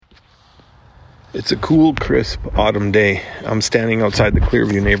It's a cool, crisp autumn day. I'm standing outside the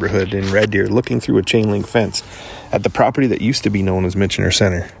Clearview neighborhood in Red Deer looking through a chain link fence at the property that used to be known as Michener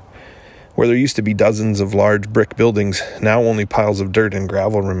Center. Where there used to be dozens of large brick buildings, now only piles of dirt and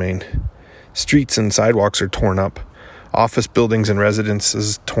gravel remain. Streets and sidewalks are torn up. Office buildings and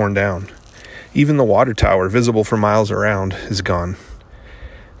residences torn down. Even the water tower, visible for miles around, is gone.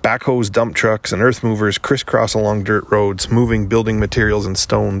 Backhoes, dump trucks, and earth movers crisscross along dirt roads, moving building materials and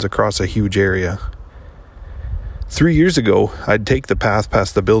stones across a huge area. 3 years ago, I'd take the path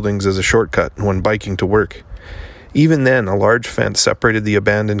past the buildings as a shortcut when biking to work. Even then, a large fence separated the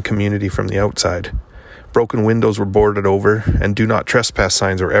abandoned community from the outside. Broken windows were boarded over, and do not trespass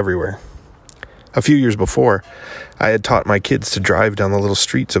signs were everywhere. A few years before, I had taught my kids to drive down the little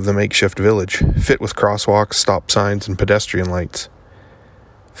streets of the makeshift village, fit with crosswalks, stop signs, and pedestrian lights.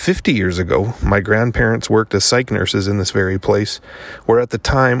 50 years ago, my grandparents worked as psych nurses in this very place, where at the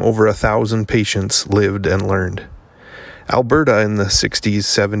time over 1,000 patients lived and learned. Alberta in the 60s,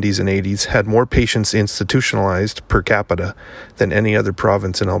 70s, and 80s had more patients institutionalized per capita than any other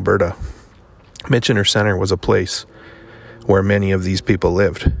province in Alberta. Michener Center was a place where many of these people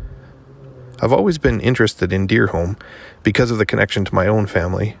lived. I've always been interested in Deer Home because of the connection to my own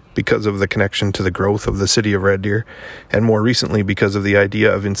family, because of the connection to the growth of the city of Red Deer, and more recently because of the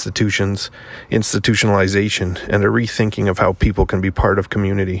idea of institutions, institutionalization, and a rethinking of how people can be part of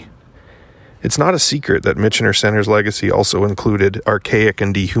community. It's not a secret that Michener Center's legacy also included archaic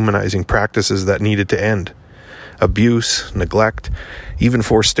and dehumanizing practices that needed to end. Abuse, neglect, even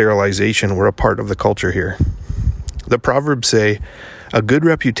forced sterilization were a part of the culture here. The proverbs say, "A good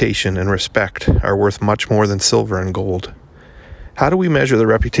reputation and respect are worth much more than silver and gold." How do we measure the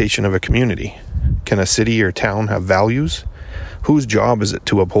reputation of a community? Can a city or town have values? Whose job is it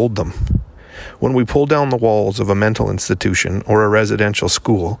to uphold them? When we pull down the walls of a mental institution or a residential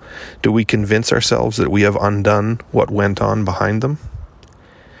school, do we convince ourselves that we have undone what went on behind them?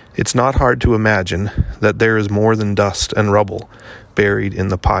 It's not hard to imagine that there is more than dust and rubble buried in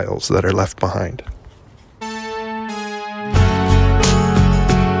the piles that are left behind.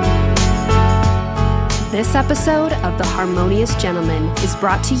 This episode of The Harmonious Gentleman is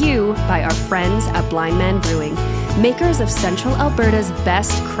brought to you by our friends at Blind Man Brewing, makers of Central Alberta's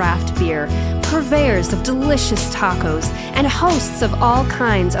best craft beer, purveyors of delicious tacos, and hosts of all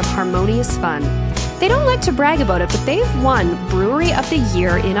kinds of harmonious fun. They don't like to brag about it, but they've won Brewery of the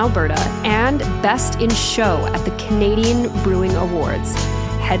Year in Alberta and Best in Show at the Canadian Brewing Awards.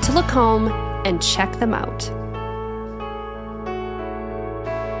 Head to Lacombe and check them out.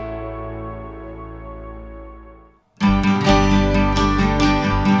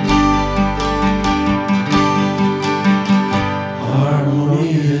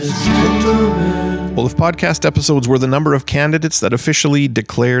 Well, if podcast episodes were the number of candidates that officially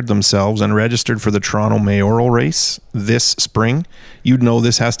declared themselves and registered for the Toronto mayoral race this spring, you'd know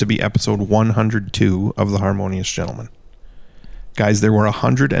this has to be episode 102 of The Harmonious Gentleman. Guys, there were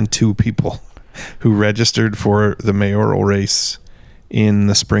 102 people who registered for the mayoral race in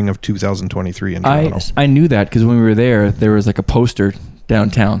the spring of 2023 in Toronto. I knew that because when we were there was like a poster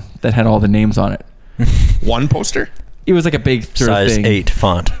downtown that had all the names on it. One poster? It was like a big sort size of thing. 8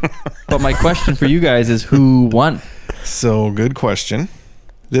 font. But my question for you guys is who won? So, good question.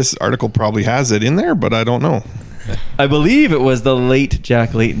 This article probably has it in there, but I don't know. I believe it was the late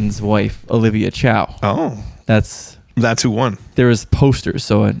Jack Layton's wife, Olivia Chow. Oh. That's who won. There was posters,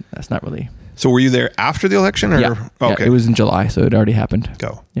 so that's not really. So were you there after the election? Or? Yeah. Okay. Yeah, it was in July, so it already happened.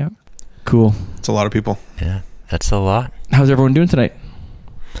 Go. Yeah. Cool. It's a lot of people. Yeah, that's a lot. How's everyone doing tonight?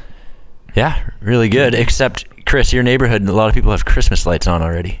 Yeah, really good. Except, Chris, your neighborhood, a lot of people have Christmas lights on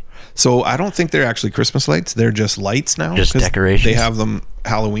already. So I don't think they're actually Christmas lights. They're just lights now. Just decorations. They have them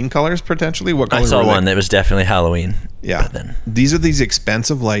Halloween colors potentially. What color? I saw were one they? that was definitely Halloween. Yeah. These are these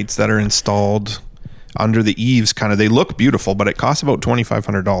expensive lights that are installed under the eaves. Kind of. They look beautiful, but it costs about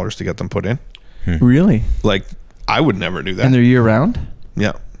 $2,500 to get them put in. Really? Like, I would never do that. And they're year round?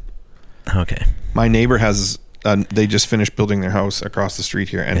 Yeah. Okay. My neighbor has. They just finished building their house across the street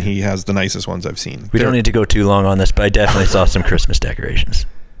here, and he has the nicest ones I've seen. We don't need to go too long on this, but I definitely saw some Christmas decorations.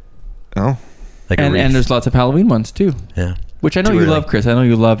 Oh. Like and there's lots of Halloween ones, too. Yeah. Which I know you love, Chris. I know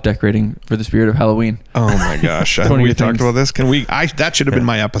you love decorating for the spirit of Halloween. Oh, my gosh. Have we talked about this? Can we? That should have been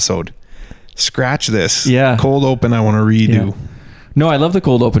my episode. Scratch this. Yeah. Cold open, I want to redo. Yeah. No, I love the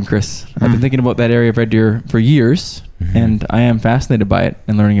cold open, Chris. I've been thinking about that area of Red Deer for years, and I am fascinated by it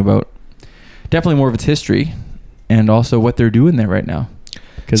and learning about definitely more of its history and also what they're doing there right now.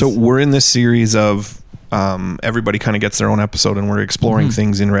 So we're in this series of everybody kind of gets their own episode, and we're exploring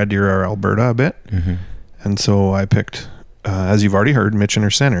things in Red Deer or Alberta a bit. And so I picked, as you've already heard,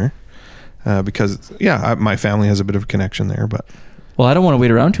 Michener Center. because my family has a bit of a connection there. But Well, I don't want to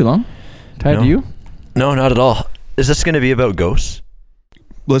wait around too long. Ty, do you? No, not at all. Is this going to be about ghosts?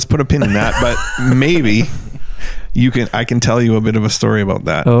 let's put a pin in that. But maybe I can tell you a bit of a story about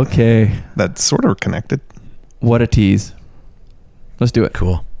that. Okay. That's sort of connected. What a tease. Let's do it.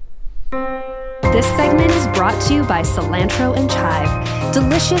 Cool. This segment is brought to you by Cilantro and Chive.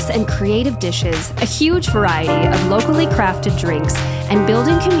 Delicious and creative dishes, a huge variety of locally crafted drinks, and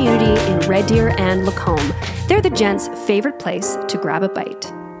building community in Red Deer and Lacombe. They're the gents' favorite place to grab a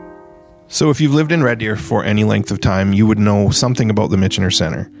bite. So if you've lived in Red Deer for any length of time, you would know something about the Michener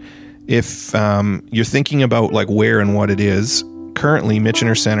Center. If you're thinking about like where and what it is, currently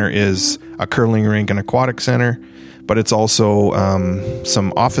Michener Center is a curling rink and aquatic center, but it's also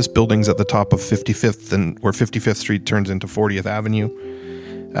some office buildings at the top of 55th, and where 55th Street turns into 40th Avenue.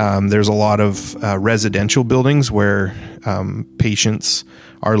 There's a lot of residential buildings where patients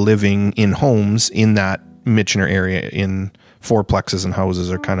are living in homes in that Michener area, in fourplexes and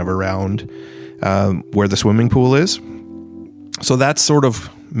houses are kind of around where the swimming pool is. So that's sort of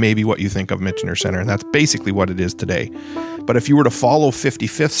maybe what you think of Michener Center, and that's basically what it is today. But if you were to follow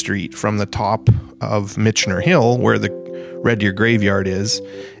 55th Street from the top of Michener Hill, where the Red Deer Graveyard is,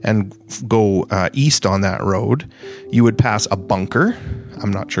 and go east on that road, you would pass a bunker.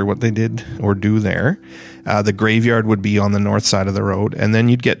 I'm not sure what they did or do there. The graveyard would be on the north side of the road, and then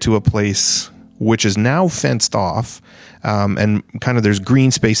you'd get to a place which is now fenced off, and kind of there's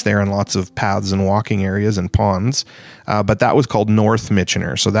green space there and lots of paths and walking areas and ponds. But that was called North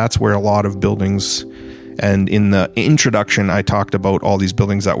Michener. So that's where a lot of buildings, and in the introduction, I talked about all these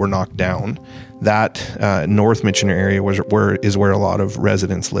buildings that were knocked down. That North Michener area is where a lot of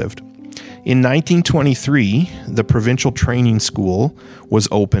residents lived. In 1923, the Provincial Training School was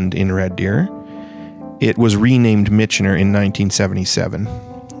opened in Red Deer. It was renamed Michener in 1977.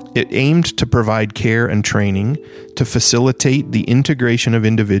 It aimed to provide care and training to facilitate the integration of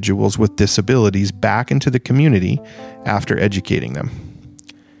individuals with disabilities back into the community after educating them.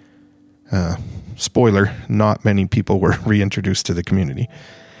 Spoiler, not many people were reintroduced to the community.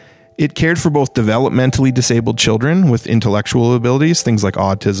 It cared for both developmentally disabled children with intellectual abilities, things like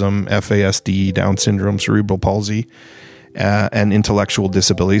autism, FASD, Down syndrome, cerebral palsy, and intellectual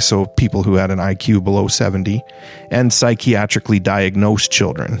disabilities, so people who had an IQ below 70, and psychiatrically diagnosed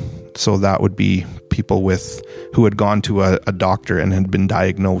children. So that would be people who had gone to a doctor and had been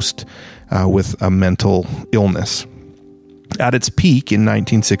diagnosed with a mental illness. At its peak in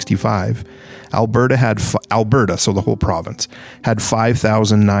 1965, Alberta, so the whole province, had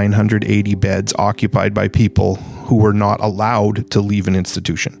 5,980 beds occupied by people who were not allowed to leave an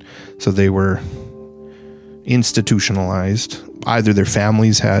institution. So they were institutionalized. Either their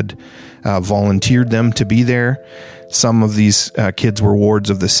families had volunteered them to be there. Some of these kids were wards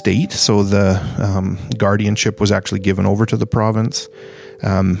of the state, so the guardianship was actually given over to the province.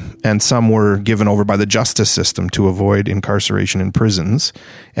 And some were given over by the justice system to avoid incarceration in prisons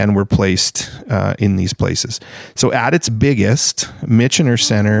and were placed in these places. So at its biggest, Michener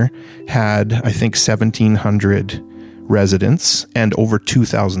Center had, I think, 1,700 residents and over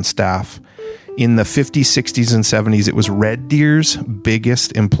 2,000 staff. In the 50s, 60s, and 70s, it was Red Deer's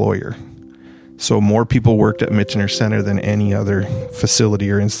biggest employer. So more people worked at Michener Center than any other facility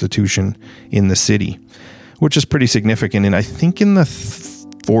or institution in the city, which is pretty significant. And I think in the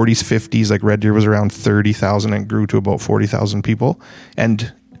 40s, 50s, like Red Deer was around 30,000 and grew to about 40,000 people.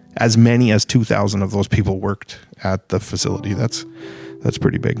 And as many as 2,000 of those people worked at the facility. That's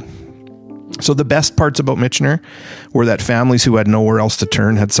pretty big. So the best parts about Michener were that families who had nowhere else to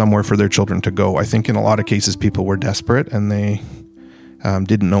turn had somewhere for their children to go. I think in a lot of cases people were desperate and they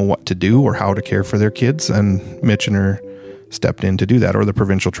didn't know what to do or how to care for their kids, and Michener stepped in to do that, or the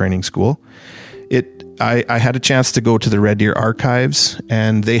Provincial Training School. I had a chance to go to the Red Deer archives,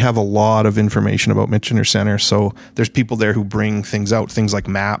 and they have a lot of information about Michener Center. So there's people there who bring things out, things like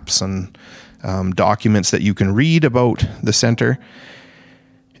maps and documents that you can read about the center.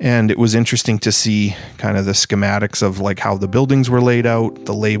 And it was interesting to see kind of the schematics of like how the buildings were laid out,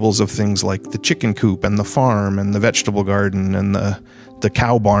 the labels of things like the chicken coop and the farm and the vegetable garden and the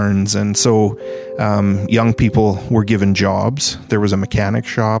cow barns. And so young people were given jobs. There was a mechanic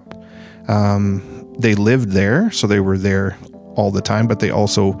shop. They lived there, so they were there all the time, but they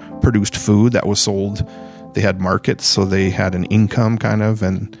also produced food that was sold. They had markets, so they had an income kind of.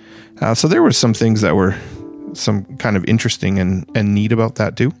 And so there were some things that were some kind of interesting and neat about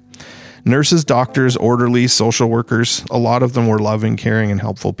that too. Nurses, doctors, orderlies, social workers, a lot of them were loving, caring, and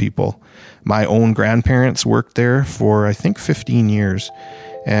helpful people. My own grandparents worked there for, I think, 15 years.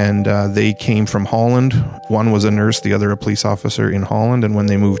 And they came from Holland. One was a nurse, the other a police officer in Holland. And when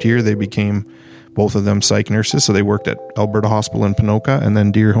they moved here, they became, both of them, psych nurses. So they worked at Alberta Hospital in Ponoka and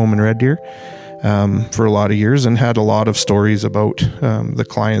then Deer Home in Red Deer for a lot of years, and had a lot of stories about the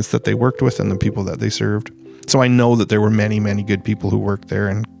clients that they worked with and the people that they served. So I know that there were many, many good people who worked there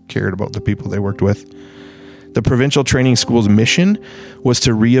and cared about the people they worked with. The provincial training school's mission was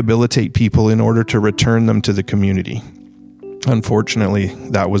to rehabilitate people in order to return them to the community. Unfortunately,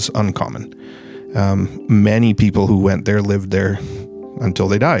 that was uncommon. Many people who went there lived there until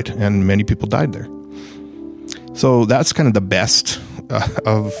they died, and many people died there. So that's kind of the best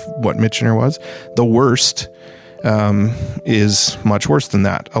of what Michener was. The worst is much worse than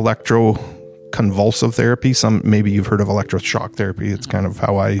that. Electroconvulsive therapy, maybe you've heard of electroshock therapy, it's kind of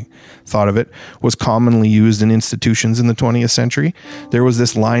how I thought of it, was commonly used in institutions in the 20th century. There was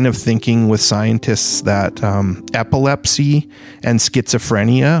this line of thinking with scientists that epilepsy and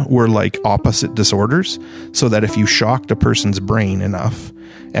schizophrenia were like opposite disorders, so that if you shocked a person's brain enough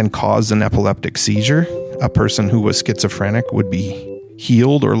and caused an epileptic seizure, a person who was schizophrenic would be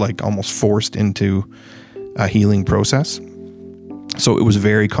healed or like almost forced into a healing process. So it was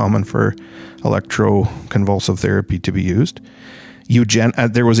very common for electroconvulsive therapy to be used.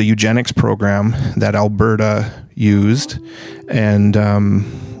 There was a eugenics program that Alberta used, and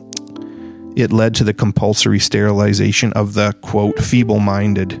it led to the compulsory sterilization of the, quote,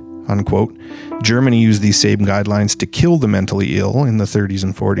 feeble-minded, unquote. Germany used these same guidelines to kill the mentally ill in the 30s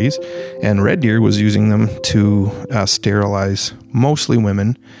and 40s, and Red Deer was using them to sterilize mostly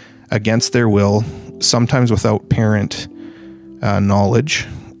women against their will, sometimes without parent knowledge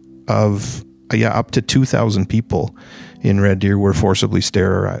of, up to 2,000 people in Red Deer were forcibly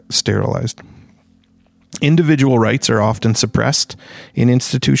sterilized. Individual rights are often suppressed in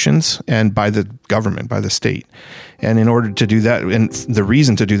institutions and by the government, by the state. And in order to do that, and the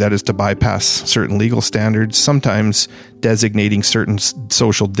reason to do that is to bypass certain legal standards. Sometimes designating certain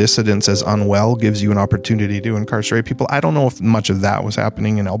social dissidents as unwell gives you an opportunity to incarcerate people. I don't know if much of that was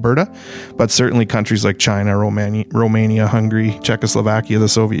happening in Alberta, but certainly countries like China, Romania, Hungary, Czechoslovakia, the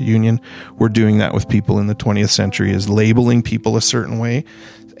Soviet Union were doing that with people in the 20th century, is labeling people a certain way.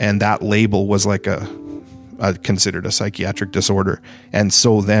 And that label was like considered a psychiatric disorder, and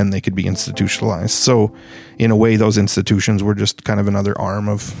so then they could be institutionalized. So in a way, those institutions were just kind of another arm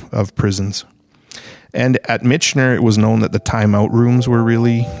of prisons. And at Michener, it was known that the timeout rooms were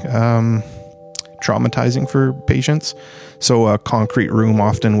really traumatizing for patients. So a concrete room,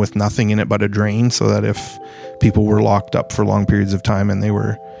 often with nothing in it but a drain, so that if people were locked up for long periods of time and they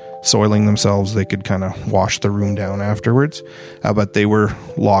were soiling themselves, they could kind of wash the room down afterwards. But they were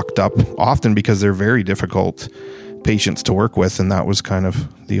locked up often because they're very difficult patients to work with, and that was kind of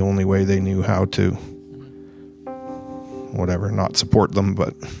the only way they knew how to, not support them,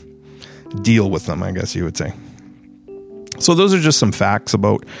 but deal with them, I guess you would say. So those are just some facts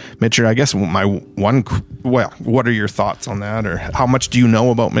about Michener. I guess what are your thoughts on that, or how much do you know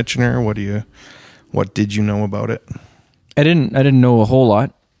about Michener? What did you know about it? I didn't know a whole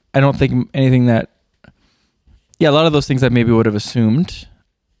lot. I don't think anything that, a lot of those things I maybe would have assumed,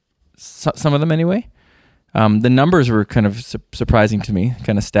 some of them anyway. The numbers were kind of surprising to me,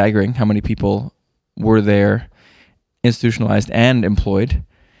 kind of staggering how many people were there, institutionalized and employed.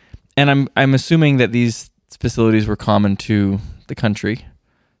 And I'm assuming that these facilities were common to the country.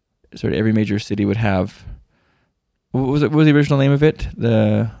 Sort of every major city would have, what was the original name of it?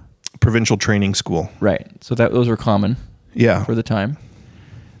 The Provincial Training School. Right. So those were common. Yeah. For the time.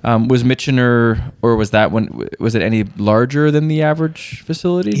 Was Michener, or was it any larger than the average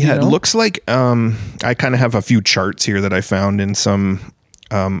facility? Yeah, it looks like, I kind of have a few charts here that I found in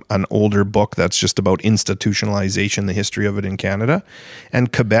an older book that's just about institutionalization, the history of it in Canada.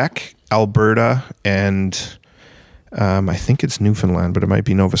 And Quebec, Alberta, and I think it's Newfoundland, but it might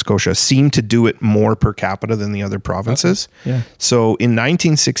be Nova Scotia, seem to do it more per capita than the other provinces. Okay. Yeah. So in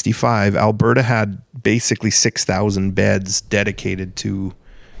 1965, Alberta had basically 6,000 beds dedicated to,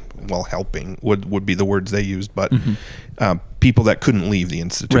 helping would be the words they used, but people that couldn't leave the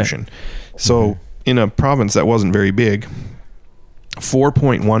institution. Right. So in a province that wasn't very big,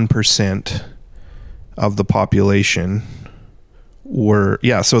 4.1% of the population were,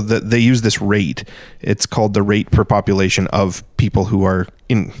 so they use this rate. It's called the rate per population of people who are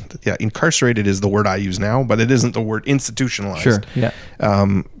incarcerated is the word I use now, but it isn't the word institutionalized. Sure. Yeah.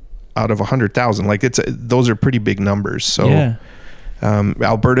 Out of 100,000, those are pretty big numbers. So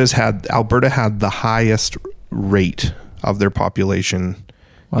Alberta had the highest rate of their population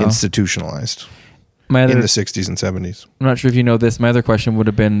institutionalized in the 60s and 70s. I'm not sure if you know this. My other question would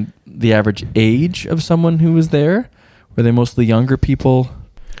have been the average age of someone who was there. Were they mostly younger people?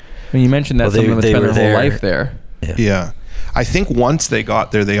 I mean, you mentioned that someone would spend their whole life there. Yeah. I think once they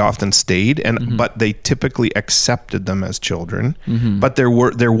got there, they often stayed, but they typically accepted them as children. But there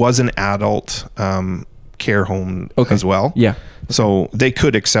was an adult care home as well. Yeah. So they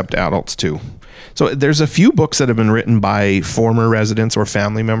could accept adults too. So there's a few books that have been written by former residents or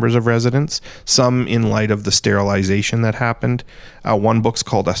family members of residents, some in light of the sterilization that happened. One book's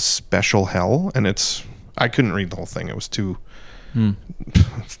called A Special Hell, and I couldn't read the whole thing. It was too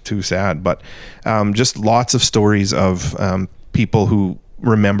sad, but just lots of stories of people who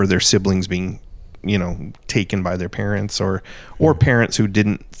remember their siblings being, taken by their parents or parents who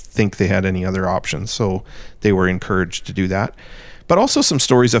didn't think they had any other options. So they were encouraged to do that. But also some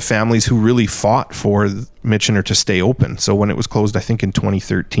stories of families who really fought for Michener to stay open. So when it was closed, I think in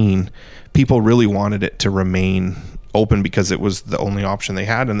 2013, people really wanted it to remain open because it was the only option they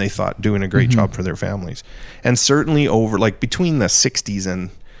had, and they thought doing a great job for their families. And certainly between the 60s and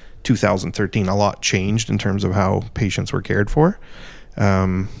 2013, a lot changed in terms of how patients were cared for.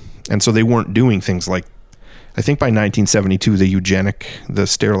 And so they weren't doing things like, I think by 1972, the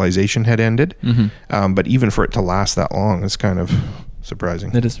sterilization had ended. But even for it to last that long is kind of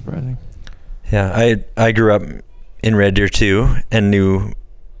surprising. It is surprising. Yeah, I grew up in Red Deer too, and knew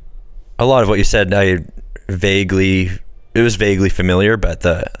a lot of what you said. It was vaguely familiar, but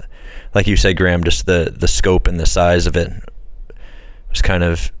like you said, Graham, just the scope and the size of it was kind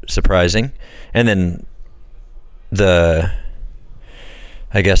of surprising. And then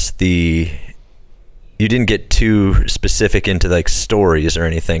you didn't get too specific into like stories or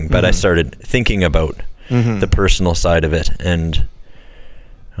anything, but I started thinking about the personal side of it, and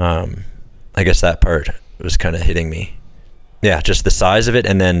I guess that part was kind of hitting me. Yeah, just the size of it,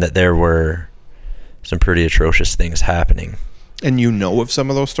 and then that there were some pretty atrocious things happening. And you know of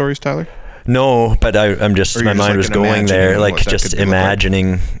some of those stories, Tyler? No, but I'm just, my mind was going there, like just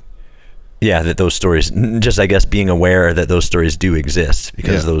imagining, that those stories, just I guess being aware that those stories do exist,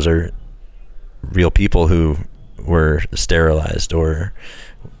 because those are real people who were sterilized or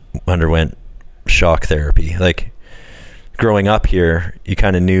underwent shock therapy. Like growing up here, you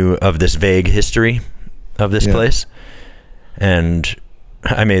kind of knew of this vague history of this place. And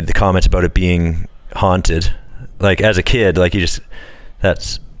I made the comment about it being haunted. Like as a kid, like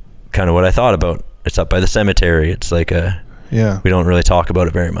that's kind of what I thought about. It's up by the cemetery. It's like we don't really talk about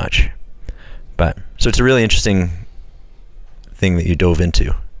it very much. But so it's a really interesting thing that you dove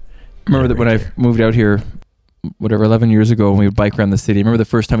into. I remember that when I moved out here, 11 years ago, when we would bike around the city, I remember the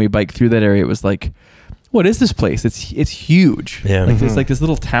first time we biked through that area, it was like, what is this place? It's huge. Yeah. Like there's like this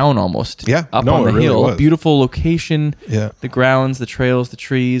little town almost up on the hill. Really beautiful location. Yeah. The grounds, the trails, the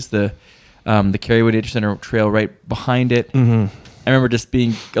trees, the Kerrywood Nature Center trail right behind it. I remember just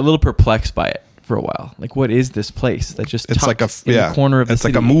being a little perplexed by it for a while. Like, what is this place that just it's like in the corner of the city?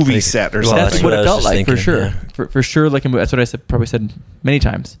 It's like a movie set or something. That's what it felt like, thinking, for sure. Yeah. For sure, like that's what I probably said many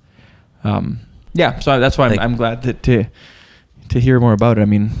times. So that's why I'm glad to hear more about it. I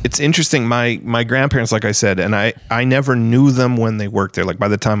mean, it's interesting. My grandparents, like I said, and I never knew them when they worked there. Like by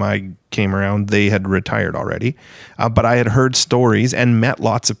the time I came around, they had retired already. But I had heard stories and met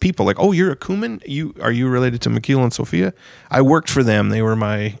lots of people. Like, oh, you're a Kuman? Are you related to McKeel and Sophia? I worked for them. They were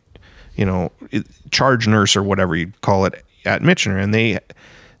my, charge nurse or whatever you'd call it at Michener, and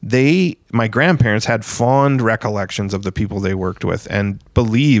my grandparents had fond recollections of the people they worked with and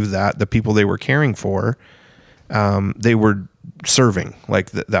believed that the people they were caring for, they were serving. Like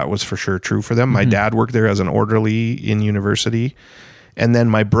that was for sure true for them. My dad worked there as an orderly in university. And then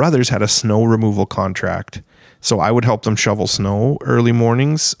my brothers had a snow removal contract. So I would help them shovel snow early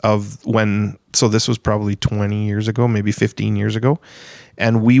mornings so this was probably 20 years ago, maybe 15 years ago.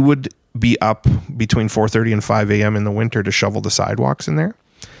 And we would be up between 4:30 and 5 a.m. in the winter to shovel the sidewalks in there.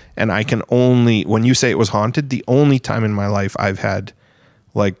 And when you say it was haunted, the only time in my life I've had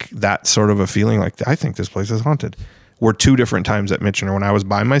like that sort of a feeling, like I think this place is haunted, were 2 different times at Michener, when I was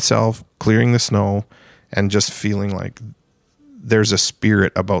by myself clearing the snow and just feeling like there's a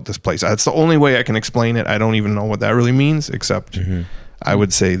spirit about this place. That's the only way I can explain it. I don't even know what that really means, except I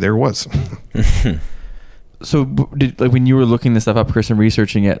would say there was. So when you were looking this stuff up, Chris, and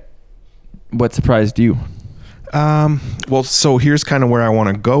researching it, what surprised you? Well, so here's kind of where I want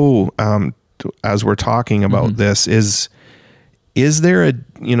to go as we're talking about this is there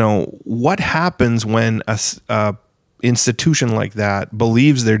what happens when a institution like that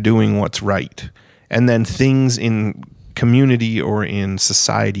believes they're doing what's right, and then things in community or in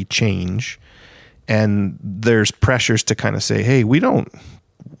society change, and there's pressures to kind of say, hey, we don't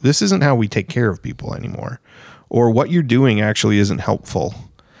this isn't how we take care of people anymore, or what you're doing actually isn't helpful.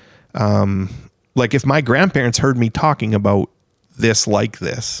 Like if my grandparents heard me talking about this like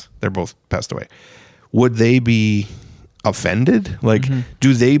this, they're both passed away, would they be offended? Like,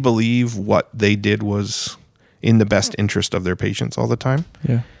 do they believe what they did was in the best interest of their patients all the time?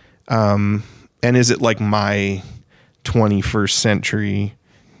 Yeah. And is it like my 21st century,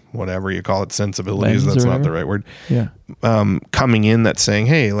 whatever you call it, sensibilities, Lens that's or not the whatever? right word, Yeah. coming in that's saying,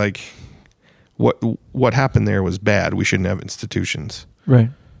 hey, like what happened there was bad. We shouldn't have institutions. Right.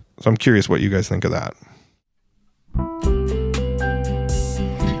 So I'm curious what you guys think of that.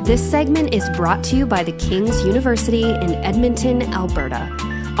 This segment is brought to you by the King's University in Edmonton, Alberta,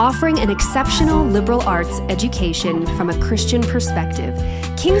 offering an exceptional liberal arts education from a Christian perspective.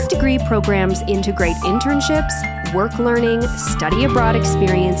 King's degree programs integrate internships, work learning, study abroad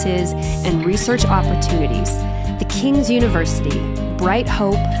experiences, and research opportunities. The King's University, bright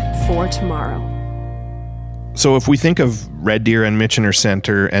hope for tomorrow. So if we think of Red Deer and Michener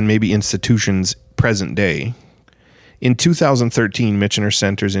Center and maybe institutions present day, in 2013, Michener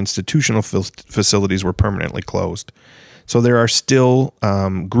Center's institutional facilities were permanently closed. So there are still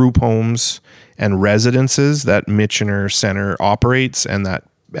group homes and residences that Michener Center operates and that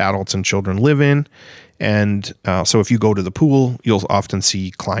adults and children live in. And so if you go to the pool, you'll often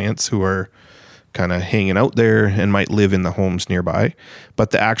see clients who are kind of hanging out there and might live in the homes nearby.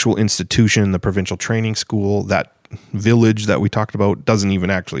 But the actual institution, the provincial training school, that village that we talked about doesn't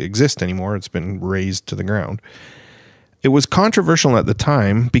even actually exist anymore. It's been razed to the ground. It was controversial at the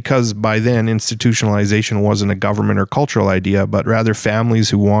time because by then institutionalization wasn't a government or cultural idea, but rather families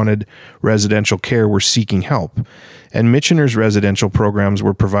who wanted residential care were seeking help. And Michener's residential programs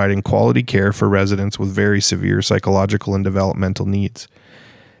were providing quality care for residents with very severe psychological and developmental needs.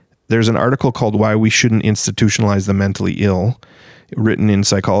 There's an article called Why We Shouldn't Institutionalize the Mentally Ill, written in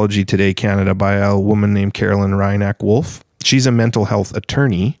Psychology Today Canada by a woman named Carolyn Reinach-Wolf. She's a mental health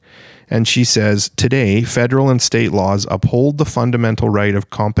attorney. And she says, today, federal and state laws uphold the fundamental right of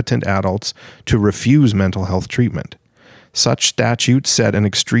competent adults to refuse mental health treatment. Such statutes set an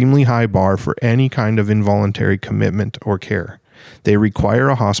extremely high bar for any kind of involuntary commitment or care. They require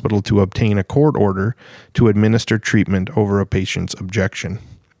a hospital to obtain a court order to administer treatment over a patient's objection.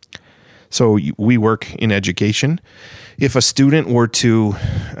 So we work in education. If a student were to,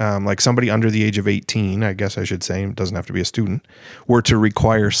 like somebody under the age of 18, I guess I should say, it doesn't have to be a student, were to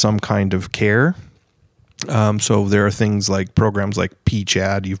require some kind of care. So there are things like programs like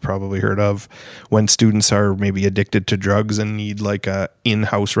PCHAD you've probably heard of, when students are maybe addicted to drugs and need like a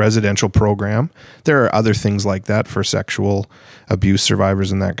in-house residential program. There are other things like that for sexual abuse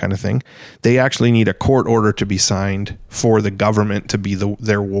survivors and that kind of thing. They actually need a court order to be signed for the government to be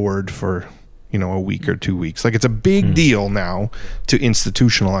their ward for, a week or 2 weeks. Like it's a big deal now to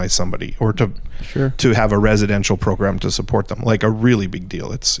institutionalize somebody or to have a residential program to support them. Like a really big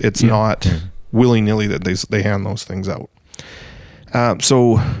deal. It's not willy-nilly that they hand those things out.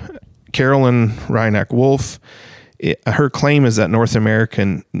 So Carolyn Reinach-Wolf, her claim is that North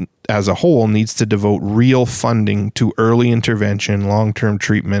America as a whole needs to devote real funding to early intervention, long-term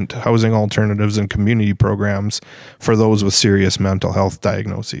treatment, housing alternatives, and community programs for those with serious mental health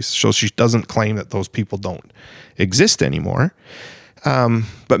diagnoses. So she doesn't claim that those people don't exist anymore.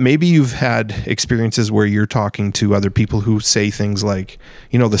 But maybe you've had experiences where you're talking to other people who say things like,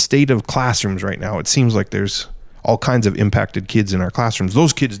 the state of classrooms right now, it seems like there's all kinds of impacted kids in our classrooms.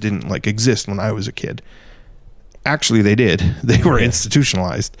 Those kids didn't exist when I was a kid. Actually, they did. They were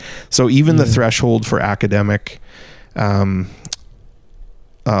institutionalized. So even the threshold for academic, a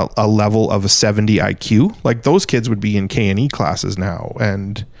level of a 70 IQ, like those kids would be in K&E classes now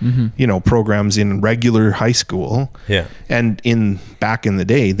and, programs in regular high school. Yeah. And back in the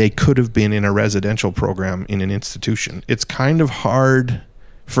day, they could have been in a residential program in an institution. It's kind of hard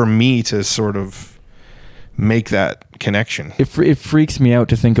for me to sort of make that connection. It freaks me out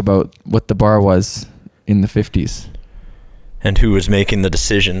to think about what the bar was in the 50s. And who was making the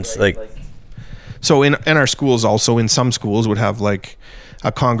decisions. So in our schools also, in some schools would have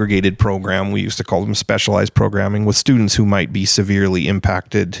a congregated program. We used to call them specialized programming with students who might be severely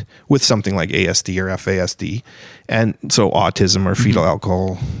impacted with something like ASD or FASD. And so autism or fetal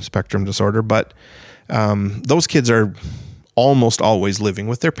alcohol spectrum disorder. But those kids are almost always living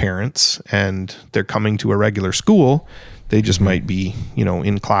with their parents and they're coming to a regular school. They just might be,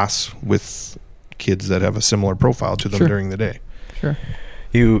 in class with kids that have a similar profile to them during the day. Sure.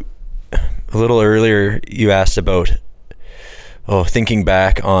 A little earlier, you asked about, thinking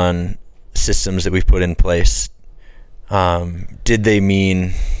back on systems that we've put in place. Did they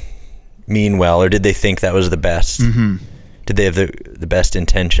mean well, or did they think that was the best? Did did they have the best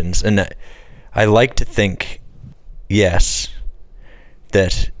intentions? And I like to think, yes,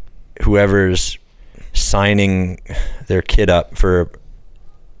 that whoever's signing their kid up for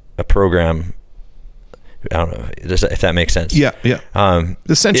a program, I don't know if that makes sense. Yeah.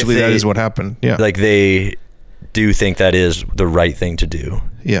 Essentially, that is what happened. Yeah. Like, they do think that is the right thing to do.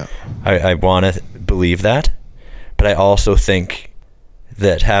 Yeah. I want to believe that, but I also think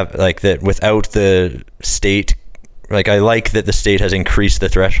that that without the state, like, I like that the state has increased the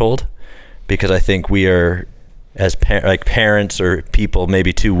threshold, because I think we are, as parents or people,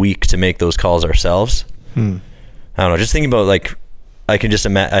 maybe too weak to make those calls ourselves. I don't know. Just thinking about, like, I can just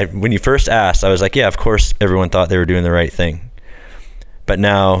imagine when you first asked, I was like, yeah, of course everyone thought they were doing the right thing. But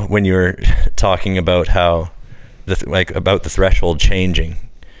now when you're talking about how about the threshold changing,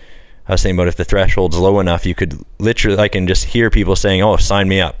 I was thinking about if the threshold's low enough, you could literally, I can just hear people saying, oh, sign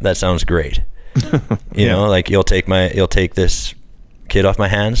me up. That sounds great. You know, like, you'll take this kid off my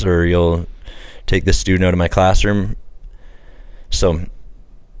hands, or you'll take this student out of my classroom. So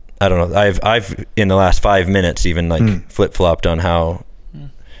I don't know. I've in the last 5 minutes even flip-flopped on how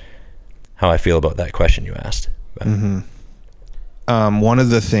I feel about that question you asked. One of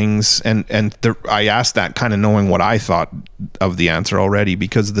the things, I asked that kind of knowing what I thought of the answer already,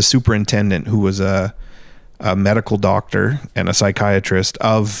 because the superintendent, who was a medical doctor and a psychiatrist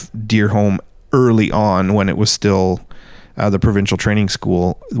of Deerhome early on, when it was still the provincial training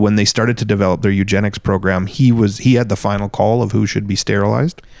school, when they started to develop their eugenics program, he had the final call of who should be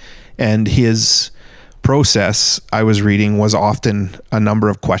sterilized. And his process, I was reading, was often a number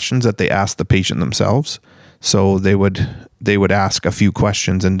of questions that they asked the patient themselves. So they would ask a few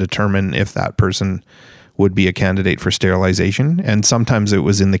questions and determine if that person would be a candidate for sterilization. And sometimes it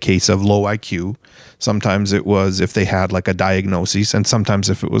was in the case of low IQ. Sometimes it was if they had like a diagnosis, and sometimes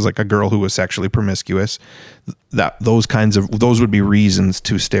if it was like a girl who was sexually promiscuous, those would be reasons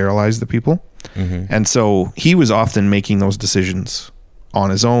to sterilize the people. And so he was often making those decisions on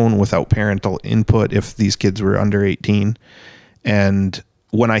his own without parental input if these kids were under 18. And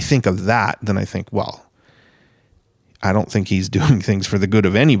when I think of that, then I think, well, I don't think he's doing things for the good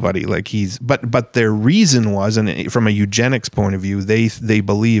of anybody. Like, but their reason was, and from a eugenics point of view, they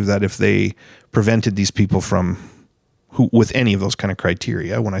believe that if they prevented these people with any of those kind of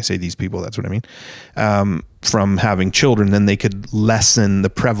criteria, when I say these people, that's what I mean, from having children, then they could lessen the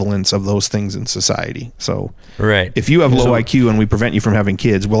prevalence of those things in society. So right. If you have low IQ and we prevent you from having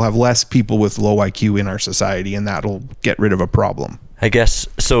kids, we'll have less people with low IQ in our society, and that'll get rid of a problem. I guess,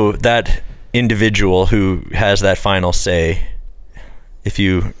 so that individual who has that final say, if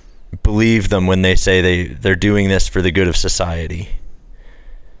you believe them when they say they're doing this for the good of society,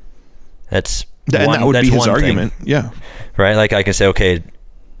 that would be his argument. Yeah. Right? Like, I can say, okay,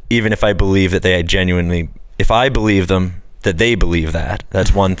 even if I believe that if I believe them that they believe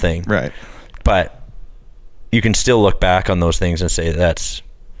that's one thing. Right. But you can still look back on those things and say that's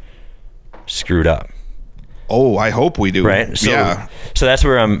screwed up. Oh, I hope we do. Right. So, yeah. So that's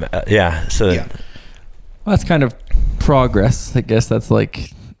where I'm. Yeah. So well, that's kind of progress. I guess that's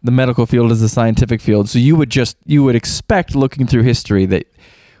like the medical field is a scientific field. So you would expect, looking through history, that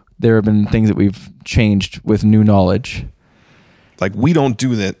there have been things that we've changed with new knowledge. Like, we don't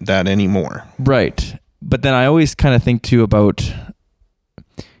do that anymore. Right. But then I always kind of think too about,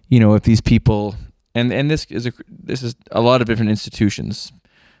 if these people, and this is a lot of different institutions.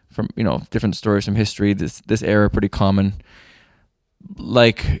 From different stories from history, this era pretty common.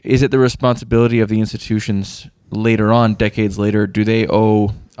 Like, is it the responsibility of the institutions later on, decades later? Do they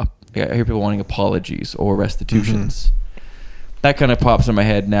owe? I hear people wanting apologies or restitutions. That kind of pops in my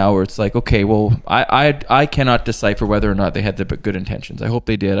head now, where it's like, okay, well, I cannot decipher whether or not they had the good intentions. I hope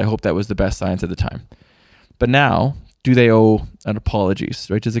they did. I hope that was the best science at the time. But now, do they owe an apologies?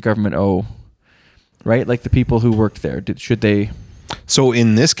 Right? Does the government owe? Right, like the people who worked there, should they? So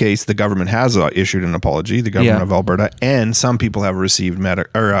in this case, the government has issued an apology, the government of Alberta, and some people have received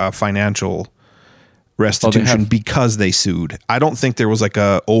financial restitution because they sued. I don't think there was like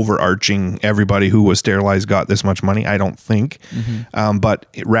a overarching, everybody who was sterilized got this much money. I don't think. But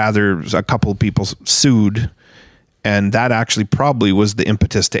rather, a couple of people sued, and that actually probably was the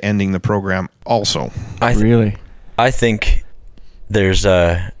impetus to ending the program also. I think there's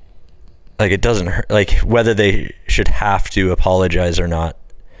like, it doesn't hurt, like, whether they should have to apologize or not,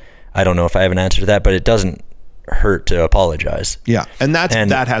 I don't know if I have an answer to that, but it doesn't hurt to apologize. Yeah. And that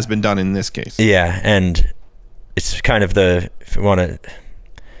has been done in this case. Yeah. And it's kind of if you want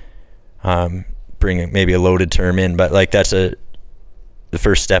to bring maybe a loaded term in, but like, that's the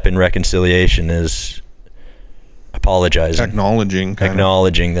first step in reconciliation is apologizing, acknowledging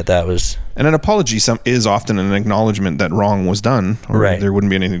that was. And an apology is often an acknowledgement that wrong was done, or there wouldn't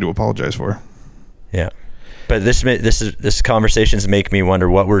be anything to apologize for. Yeah, but this conversations make me wonder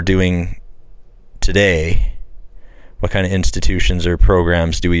what we're doing today. What kind of institutions or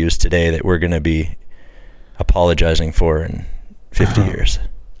programs do we use today that we're going to be apologizing for in 50 years?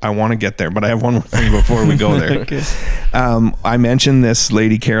 I want to get there, but I have one more thing before we go there. Okay. I mentioned this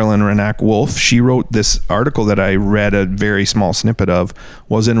lady, Carolyn Renack-Wolf. She wrote this article that I read a very small snippet of,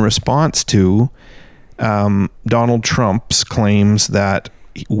 was in response to Donald Trump's claims that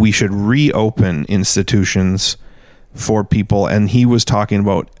we should reopen institutions for people. And he was talking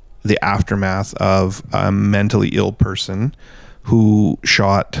about the aftermath of a mentally ill person who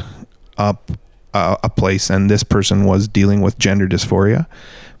shot up a place, and this person was dealing with gender dysphoria.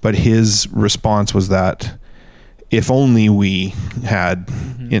 But his response was that if only we had,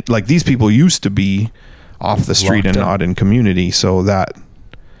 like, these people used to be off the street and not in community, so that,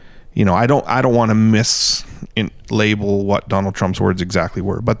 I don't want to mislabel what Donald Trump's words exactly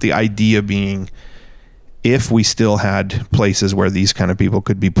were, but the idea being, if we still had places where these kind of people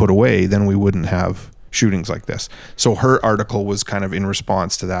could be put away, then we wouldn't have shootings like this. So her article was kind of in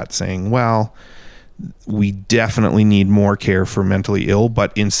response to that, saying, well, we definitely need more care for mentally ill,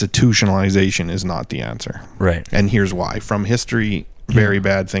 but institutionalization is not the answer. Right. And here's why. From history, very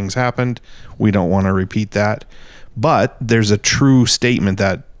bad things happened. We don't want to repeat that. But there's a true statement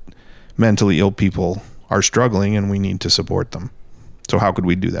that mentally ill people are struggling and we need to support them. So how could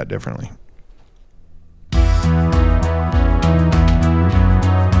we do that differently?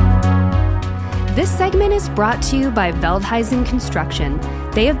 This segment is brought to you by Veldhuizen Construction.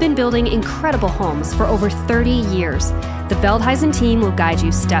 They have been building incredible homes for over 30 years. The Veldhuizen team will guide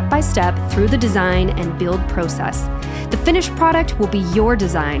you step by step through the design and build process. The finished product will be your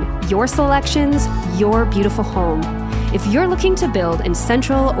design, your selections, your beautiful home. If you're looking to build in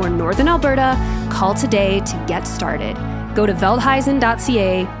central or northern Alberta, call today to get started. Go to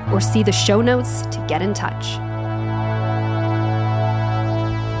veldhuizen.ca or see the show notes to get in touch.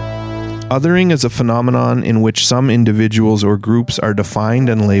 Othering is a phenomenon in which some individuals or groups are defined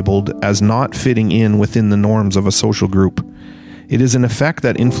and labeled as not fitting in within the norms of a social group. It is an effect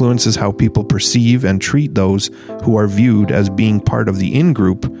that influences how people perceive and treat those who are viewed as being part of the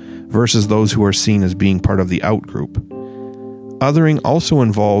in-group versus those who are seen as being part of the out-group. Othering also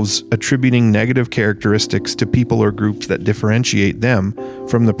involves attributing negative characteristics to people or groups that differentiate them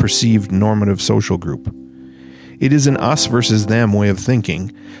from the perceived normative social group. It is an us versus them way of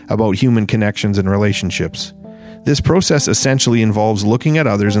thinking about human connections and relationships. This process essentially involves looking at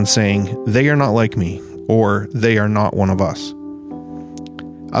others and saying, they are not like me, or they are not one of us.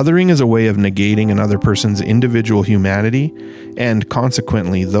 Othering is a way of negating another person's individual humanity, and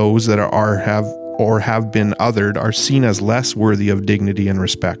consequently, those that have been othered are seen as less worthy of dignity and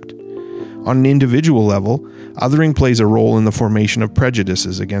respect. On an individual level, othering plays a role in the formation of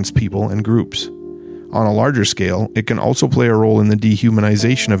prejudices against people and groups. On a larger scale, it can also play a role in the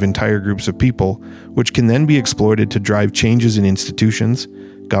dehumanization of entire groups of people, which can then be exploited to drive changes in institutions,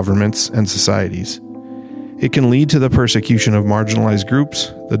 governments, and societies. It can lead to the persecution of marginalized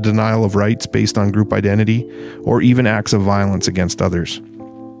groups, the denial of rights based on group identity, or even acts of violence against others.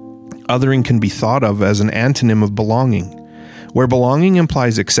 Othering can be thought of as an antonym of belonging. Where belonging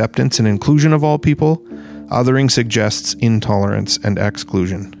implies acceptance and inclusion of all people, othering suggests intolerance and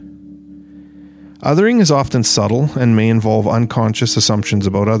exclusion. Othering is often subtle and may involve unconscious assumptions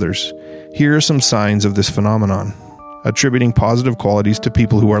about others. Here are some signs of this phenomenon. Attributing positive qualities to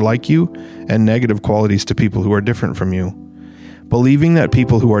people who are like you and negative qualities to people who are different from you. Believing that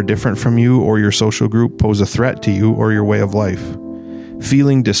people who are different from you or your social group pose a threat to you or your way of life.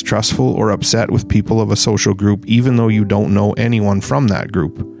 Feeling distrustful or upset with people of a social group even though you don't know anyone from that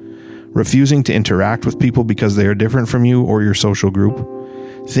group. Refusing to interact with people because they are different from you or your social group.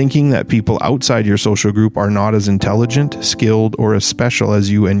 Thinking that people outside your social group are not as intelligent, skilled, or as special as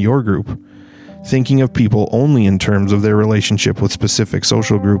you and your group. Thinking of people only in terms of their relationship with specific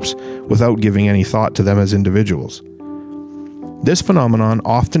social groups without giving any thought to them as individuals. This phenomenon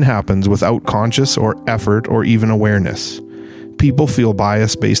often happens without conscious or effort or even awareness. People feel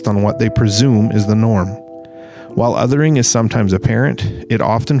bias based on what they presume is the norm. While othering is sometimes apparent, it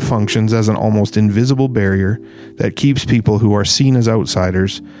often functions as an almost invisible barrier that keeps people who are seen as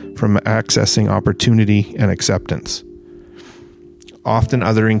outsiders from accessing opportunity and acceptance. Often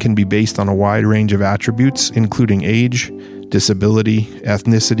othering can be based on a wide range of attributes, including age, disability,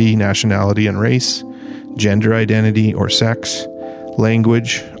 ethnicity, nationality and race, gender identity or sex,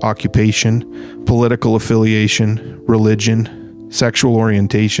 language, occupation, political affiliation, religion, sexual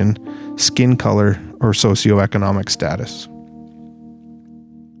orientation, skin color, or socioeconomic status.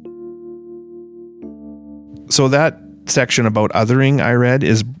 So that section about othering I read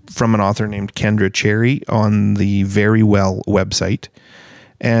is from an author named Kendra Cherry on the Very Well website.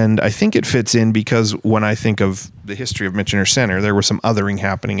 And I think it fits in because when I think of the history of Michener Center, there was some othering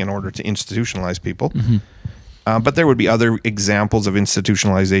happening in order to institutionalize people. Mm-hmm. But there would be other examples of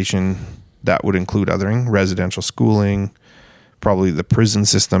institutionalization that would include othering, residential schooling, probably the prison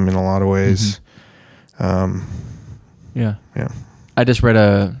system in a lot of ways. Mm-hmm. Yeah. I just read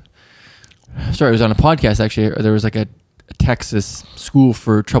it was on a podcast actually. There was like a Texas school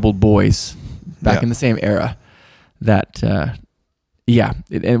for troubled boys back in the same era that, and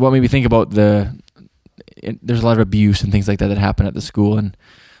what made me think about there's a lot of abuse and things like that happen at the school, and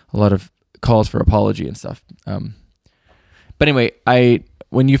a lot of calls for apology and stuff. But anyway,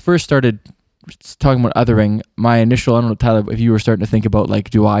 when you first started talking about othering, my initial, I don't know, Tyler, if you were starting to think about like,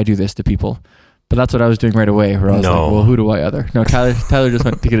 do I do this to people? But that's what I was doing right away, where I was like, well, who do I other? No, Tyler just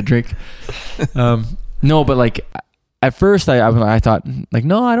went to get a drink. No, but like at first I thought like,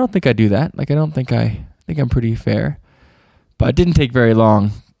 no, I don't think I do that. Like, I think I'm pretty fair. But it didn't take very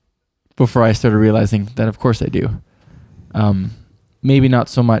long before I started realizing that of course I do. Maybe not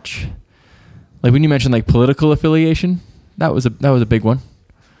so much like when you mentioned like political affiliation, that was a big one.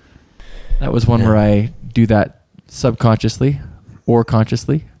 That was one where I do that subconsciously or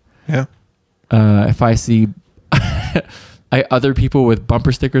consciously. Yeah. If I see I other people with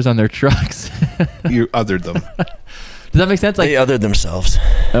bumper stickers on their trucks. You othered them. Does that make sense? Like, they othered themselves.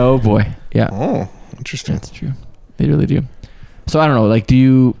 Oh boy. Yeah. Oh, interesting. That's true. They really do. So I don't know, like,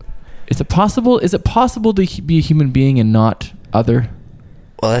 is it possible to be a human being and not other?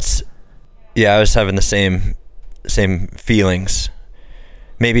 Well, I was having the same feelings.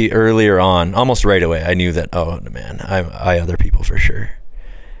 Maybe earlier on, almost right away, I knew that, oh man, I other people for sure.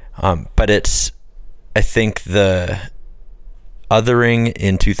 But I think the othering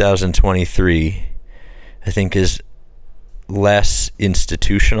in 2023, I think is less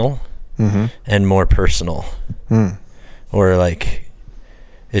institutional and more personal. Or like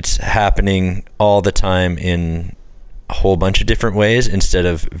it's happening all the time in a whole bunch of different ways instead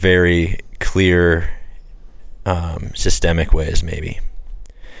of very clear systemic ways maybe.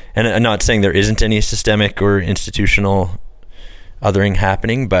 And I'm not saying there isn't any systemic or institutional othering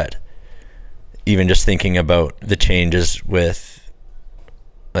happening, but even just thinking about the changes with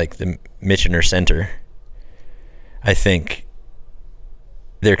like the Michener Center, I think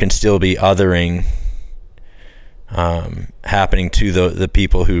there can still be othering happening to the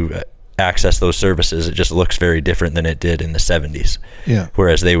people who access those services. It just looks very different than it did in the 70s. Yeah.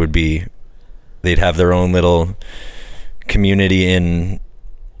 Whereas they'd have their own little community in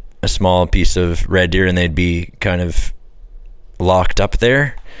a small piece of Red Deer, and they'd be kind of locked up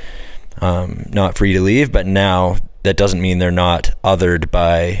there, not free to leave. But now that doesn't mean they're not othered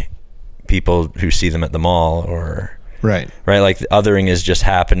by people who see them at the mall or right. Like the othering is just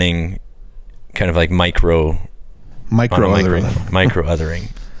happening kind of like micro othering.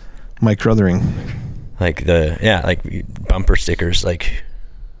 Like like bumper stickers. Like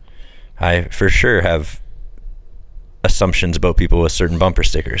I for sure have assumptions about people with certain bumper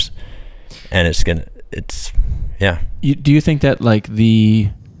stickers, and do you think that like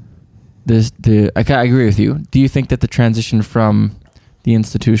I agree with you. Do you think that the transition from the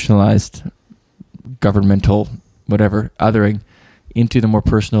institutionalized governmental whatever othering into the more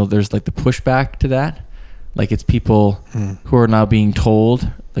personal, there's like the pushback to that, like it's people who are now being told,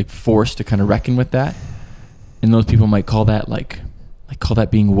 like forced to kind of reckon with that, and those people might call that call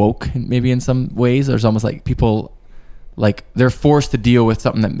that being woke maybe in some ways. There's almost like people like they're forced to deal with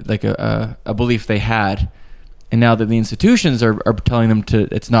something that like a belief they had, and now that the institutions are telling them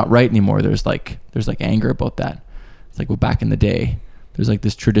it's not right anymore, there's anger about that. It's like, well, back in the day there's like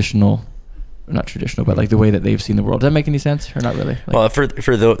this not traditional, but like the way that they've seen the world. Does that make any sense or not really? Like, well, for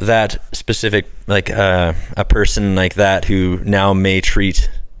that specific, like a person like that who now may treat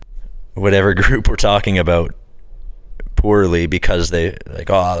whatever group we're talking about poorly because they like,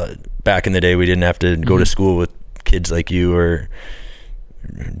 oh, back in the day we didn't have to go to school with kids like you or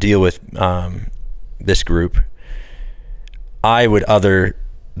deal with this group. I would other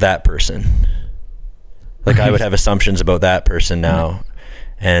that person. Like I would have assumptions about that person now,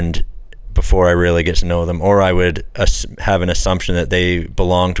 and before I really get to know them, or I would have an assumption that they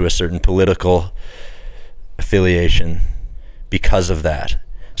belong to a certain political affiliation because of that.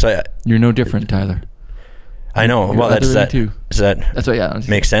 So you're no different, Tyler. I know. Well, that's what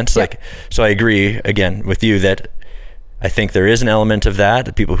makes sense. Yeah. Like, so I agree again with you that I think there is an element of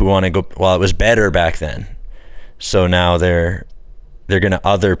that. People who want to go, well, it was better back then, so now they're they're going to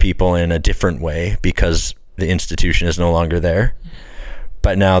other people in a different way because the institution is no longer there.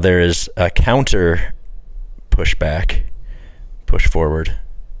 But now there is a counter push forward.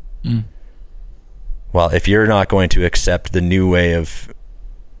 Well, if you're not going to accept the new way of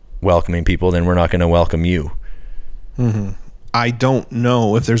welcoming people, then we're not going to welcome you. I don't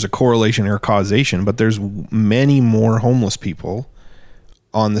know if there's a correlation or causation, but there's many more homeless people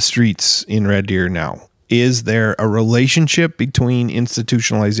on the streets in Red Deer now. Is there a relationship between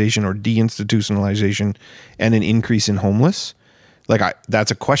institutionalization or deinstitutionalization and an increase in homeless?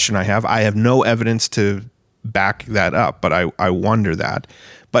 That's a question I have. I have no evidence to back that up, but I wonder that.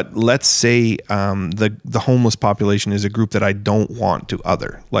 But let's say the homeless population is a group that I don't want to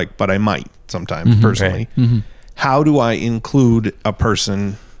other, but I might sometimes personally. Right. How do I include a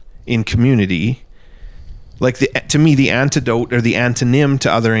person in community? To me, the antidote or the antonym to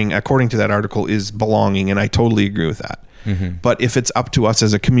othering, according to that article, is belonging, and I totally agree with that. But if it's up to us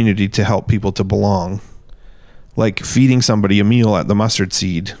as a community to help people to belong, like feeding somebody a meal at the Mustard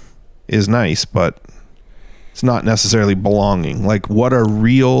Seed is nice, but it's not necessarily belonging. What are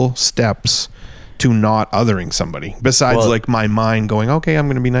real steps to not othering somebody besides my mind going, okay, I'm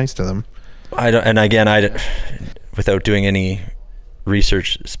going to be nice to them? Without doing any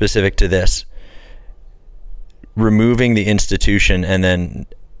research specific to this, removing the institution and then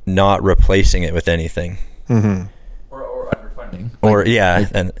not replacing it with anything, or underfunding,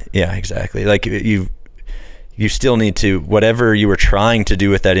 exactly. You still need to, whatever you were trying to do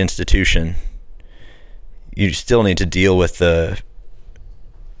with that institution, you still need to deal with the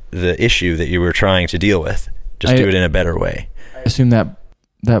issue that you were trying to deal with. Just do it in a better way. I assume that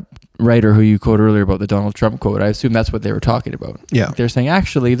writer who you quoted earlier about the Donald Trump quote, I assume that's what they were talking about. Yeah. They're saying,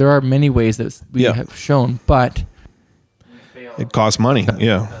 actually, there are many ways that we have shown, but it costs money.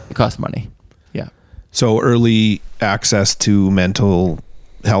 Yeah. It costs money. Yeah. So early access to mental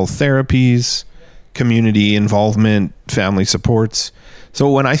health therapies, community involvement, family supports. So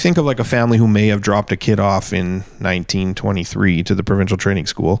when I think of a family who may have dropped a kid off in 1923 to the provincial training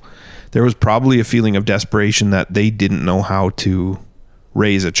school, there was probably a feeling of desperation that they didn't know how to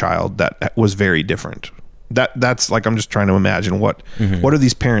raise a child that was very different. That's I'm just trying to imagine what are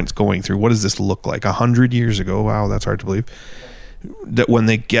these parents going through? What does this look like 100 years ago? Wow, that's hard to believe. That when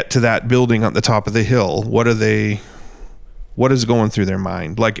they get to that building at the top of the hill, what is going through their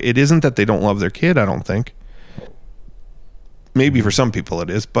mind? It isn't that they don't love their kid, I don't think. Maybe for some people it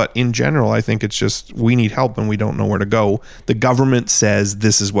is, but in general, I think it's just we need help and we don't know where to go. The government says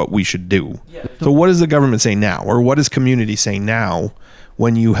this is what we should do. Yeah. So what does the government say now? Or what does community say now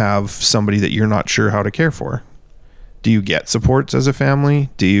when you have somebody that you're not sure how to care for? Do you get supports as a family?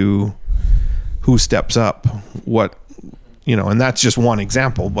 Who steps up? What, and that's just one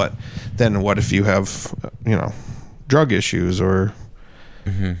example, but then what if you have, drug issues or...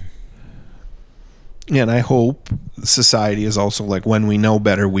 Yeah, and I hope society is also when we know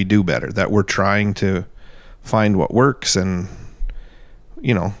better, we do better, that we're trying to find what works. And,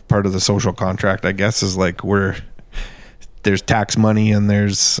 part of the social contract, I guess, is there's tax money and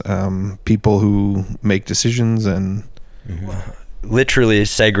there's people who make decisions and literally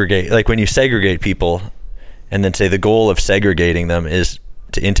segregate. When you segregate people and then say the goal of segregating them is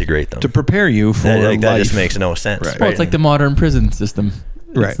to integrate them, to prepare you for life. That just makes no sense. Right. Well, it's like the modern prison system.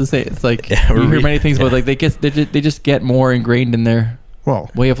 Right. It's you hear many things about they just get more ingrained in their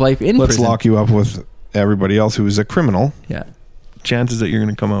way of life in let's prison. Lock you up with everybody else who is a criminal. Yeah. Chances that you're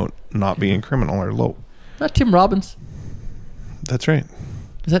going to come out not being a criminal are low. Not Tim Robbins. That's right.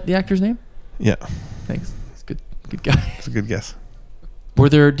 Is that the actor's name? Yeah. Thanks. It's good guy. It's a good guess.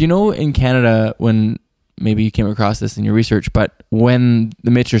 Do you know in Canada, when maybe you came across this in your research, but when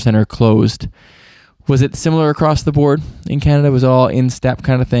the Mitchner Center closed, was it similar across the board in Canada? Was it all in step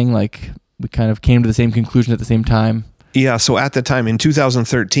kind of thing? We kind of came to the same conclusion at the same time? Yeah. So at the time in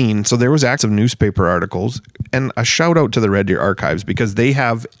 2013, so there was acts of newspaper articles, and a shout out to the Red Deer Archives because they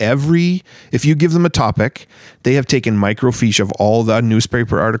have if you give them a topic, they have taken microfiche of all the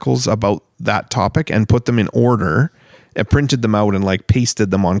newspaper articles about that topic and put them in order and printed them out and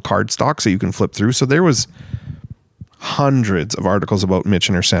pasted them on cardstock so you can flip through. So there was hundreds of articles about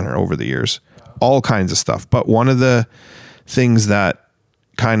Mitchner Center over the years. All kinds of stuff. But one of the things that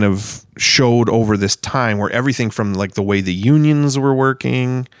kind of showed over this time were everything from the way the unions were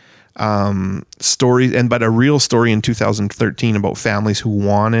working, stories, but a real story in 2013 about families who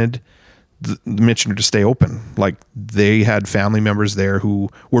wanted the Michener to stay open. Like, they had family members there who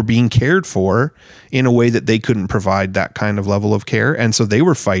were being cared for in a way that they couldn't provide that kind of level of care. And so they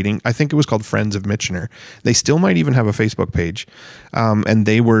were fighting. I think it was called Friends of Michener. They still might even have a Facebook page. And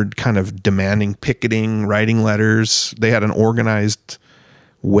they were kind of demanding picketing, writing letters. They had an organized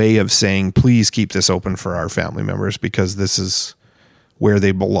way of saying, please keep this open for our family members, because this is where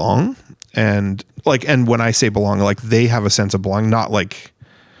they belong. And when I say belong, like, they have a sense of belonging, not like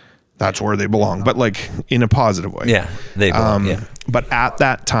that's where they belong, but like in a positive way. Yeah, they belong. But at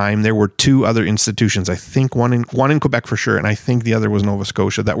that time, there were 2 other institutions. I think one in Quebec for sure, and I think the other was Nova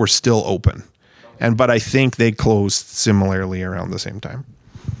Scotia, that were still open. But I think they closed similarly around the same time.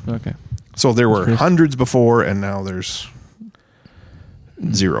 Okay. So there were hundreds before, and now there's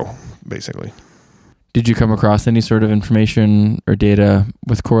 0, basically. Did you come across any sort of information or data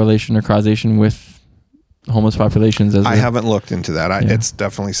with correlation or causation with homeless populations? I haven't looked into that. It's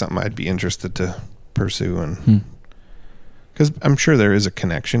definitely something I'd be interested to pursue, and because I'm sure there is a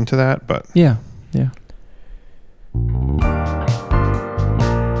connection to that. But yeah.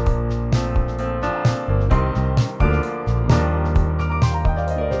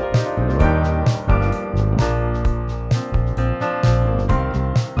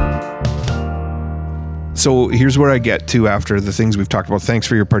 So here's where I get to after the things we've talked about. Thanks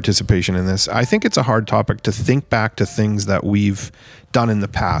for your participation in this. I think it's a hard topic to think back to things that we've done in the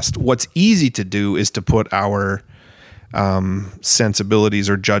past. What's easy to do is to put our sensibilities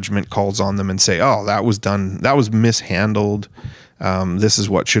or judgment calls on them and say, oh, that was done, that was mishandled. This is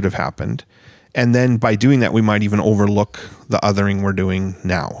what should have happened. And then by doing that, we might even overlook the othering we're doing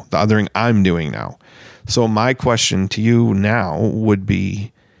now, the othering I'm doing now. So my question to you now would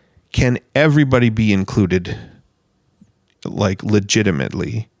be, can everybody be included, like,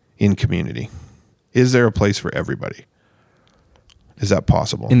 legitimately in community? Is there a place for everybody? Is that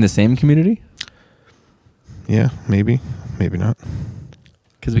possible? In the same community? Yeah, maybe not.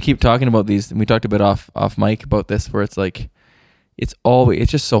 Because we keep talking about these, and we talked a bit off mic about this, where it's like, it's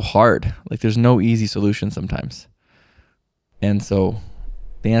just so hard. Like, there's no easy solution sometimes. And so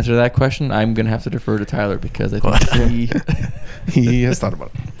the answer to that question, I'm going to have to defer to Tyler, because I think he has thought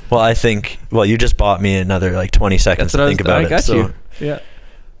about it. Well, I think, you just bought me another like 20 seconds to think about it. I got you. Yeah.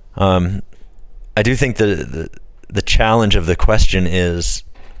 I do think the challenge of the question is,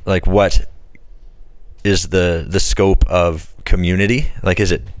 like, what is the scope of community? Like,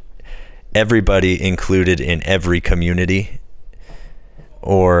 is it everybody included in every community,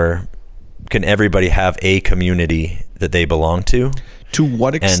 or can everybody have a community that they belong to? To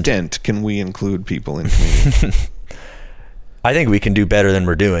what extent can we include people in community? I think we can do better than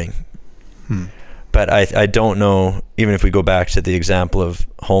we're doing. But I don't know, even if we go back to the example of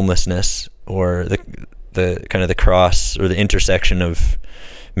homelessness, or the kind of the cross or the intersection of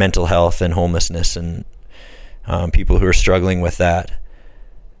mental health and homelessness, and people who are struggling with that.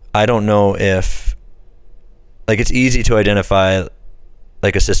 I don't know if, like, it's easy to identify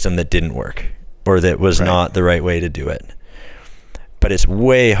like a system that didn't work, or that was not the right way to do it. But it's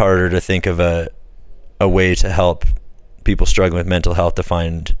way harder to think of a way to help people struggling with mental health to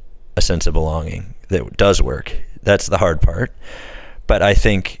find a sense of belonging that does work. That's the hard part. But I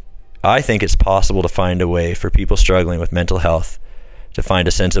think it's possible to find a way for people struggling with mental health to find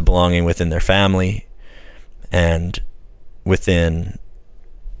a sense of belonging within their family and within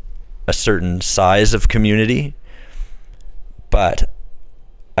a certain size of community. But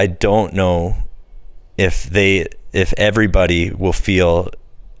I don't know if everybody will feel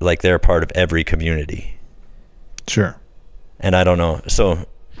like they're a part of every community. Sure. And I don't know. So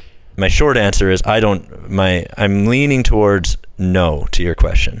my short answer is I'm leaning towards no to your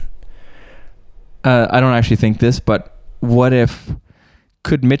question. I don't actually think this, but what if,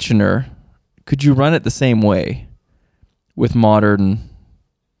 could you run it the same way with modern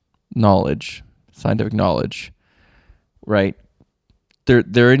knowledge, scientific knowledge, right?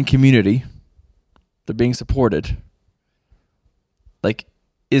 They're in community. They're being supported. Like,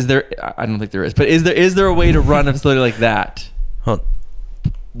 is there? I don't think there is, but is there a way to run a facility like that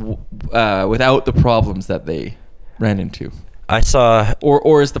without the problems that they ran into? I saw,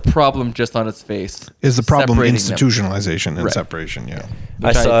 or is the problem just on its face? Is the problem institutionalization and separation? Yeah,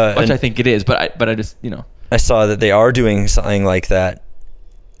 which I think it is, but I just I saw that they are doing something like that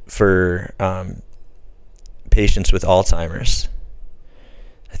for patients with Alzheimer's.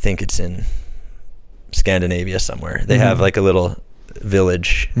 I think it's in Scandinavia somewhere. They have like a little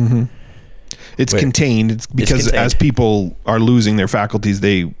village. It's contained. It's because as people are losing their faculties,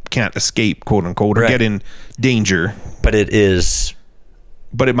 they can't escape, quote unquote, or get in danger. But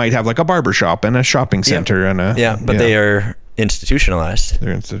it might have like a barber shop and a shopping center and but they are institutionalized.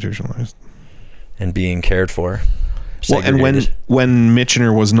 They're institutionalized. and being cared for. Well, and when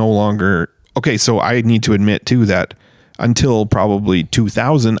Michener was no longer... Okay, so I need to admit, too, that until probably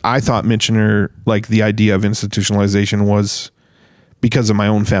 2000, I thought Michener, like the idea of institutionalization was, because of my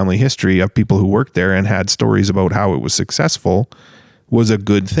own family history of people who worked there and had stories about how it was successful, was a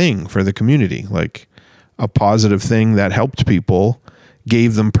good thing for the community. Like a positive thing that helped people,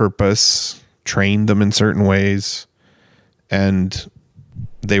 gave them purpose, trained them in certain ways, and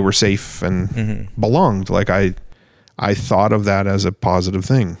they were safe and belonged. Like I thought of that as a positive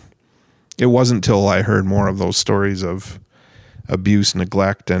thing. It wasn't till I heard more of those stories of abuse,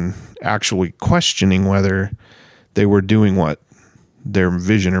 neglect, and actually questioning whether they were doing what their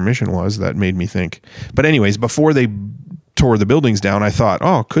vision or mission was that made me think. But anyways, before they tore the buildings down, I thought,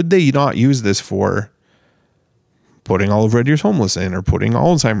 oh, could they not use this for putting all of Red Deer's homeless in or putting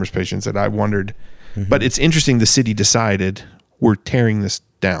Alzheimer's patients? And I wondered. But it's interesting, the city decided we're tearing this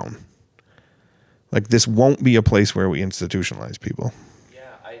down. Like, this won't be a place where we institutionalize people. Yeah,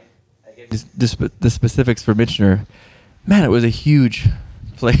 I get the specifics for Michener. Man, it was a huge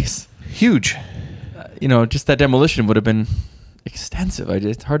place. Huge. Just that demolition would have been extensive.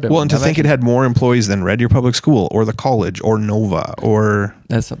 It's hard to... Well, and to think it had more employees than Red Deer Public School or the college or Nova or...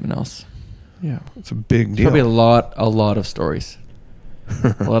 That's something else. Yeah. It's a big deal. Probably a lot of stories.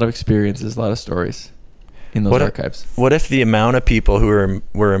 A lot of experiences, a lot of stories in those archives. What if the amount of people who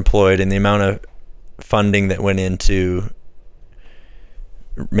were employed and the amount of funding that went into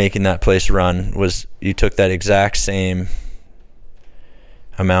making that place run was, you took that exact same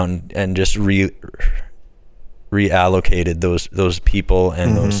amount and just reallocated those people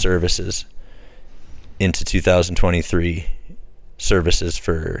and those services into 2023 services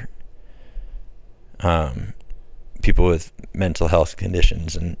for people with mental health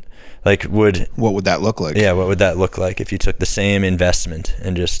conditions? And like, what would that look like? Yeah, what would that look like if you took the same investment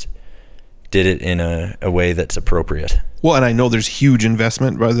and just did it in a way that's appropriate? Well, and I know there's huge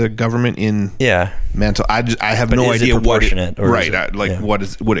investment by the government in mental. I have no idea what it,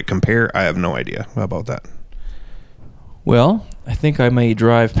 right. Would it compare? I have no idea about that. Well, I think I may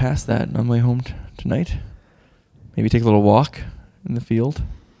drive past that on my way home tonight. Maybe take a little walk in the field.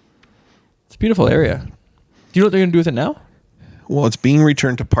 It's a beautiful area. Do you know what they're going to do with it now? Well, it's being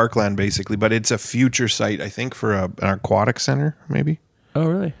returned to parkland basically, but it's a future site, I think, for an aquatic center, maybe. Oh,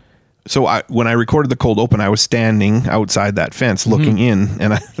 really? So when I recorded the cold open, I was standing outside that fence looking in,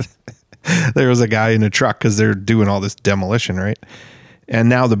 and there was a guy in a truck because they're doing all this demolition, right? And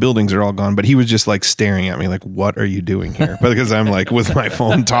now the buildings are all gone, but he was just like staring at me like, what are you doing here? Because I'm like with my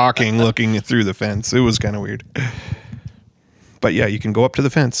phone talking, looking through the fence. It was kind of weird. But yeah, you can go up to the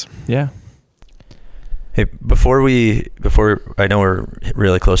fence. Yeah. Hey, before I know we're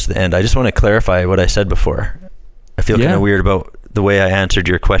really close to the end, I just want to clarify what I said before. I feel kind of weird about the way I answered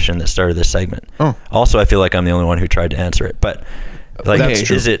your question that started this segment. Oh. Also, I feel like I'm the only one who tried to answer it. But like,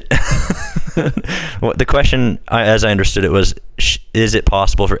 is it... the question, as I understood it, was, is it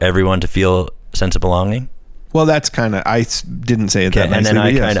possible for everyone to feel a sense of belonging? Well, that's kind of... I didn't say it that nicely.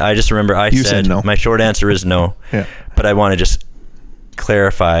 And then I just remember you said no. My short answer is no. Yeah. But I want to just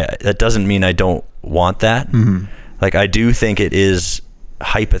clarify, that doesn't mean I don't want that. Mm-hmm. Like, I do think it is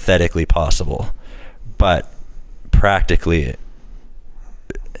hypothetically possible, but practically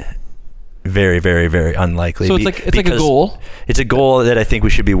very, very, very unlikely. So it's like a goal. It's a goal that I think we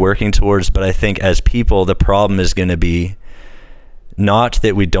should be working towards, but I think as people, the problem is going to be not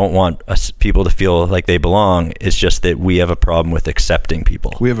that we don't want people to feel like they belong. It's just that we have a problem with accepting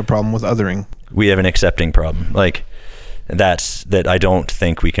people. We have a problem with othering. We have an accepting problem. Like, that I don't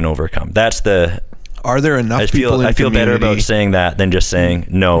think we can overcome. Are there enough people in I feel better about saying that than just saying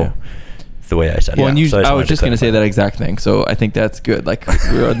no. Yeah. The way I said it. Well, and I was just going to say that exact thing. So I think that's good. Like,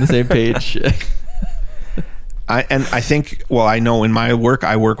 we're on the same page. I think, well, I know in my work,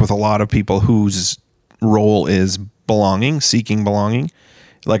 I work with a lot of people whose role is belonging, seeking belonging.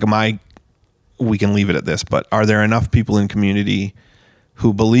 Like we can leave it at this, but are there enough people in community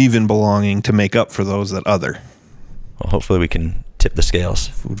who believe in belonging to make up for those that other? Well, hopefully we can tip the scales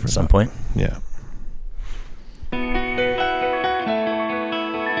at some point. Yeah.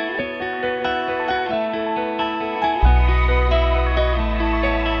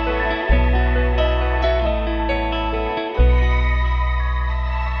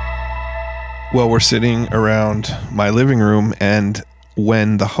 Well, we're sitting around my living room, and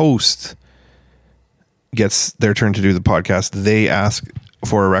when the host gets their turn to do the podcast, they ask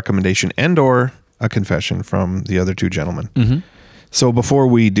for a recommendation and or a confession from the other two gentlemen. Mm-hmm. So before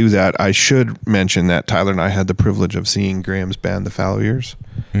we do that, I should mention that Tyler and I had the privilege of seeing Graham's band, the Fallow Years,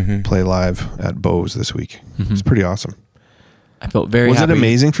 play live at Bose this week. Mm-hmm. It's pretty awesome. I felt very Was happy. it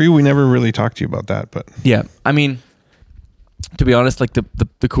amazing for you? We never really talked to you about that, but Yeah. I mean, to be honest, like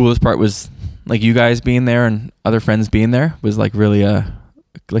the coolest part was like you guys being there and other friends being there was like really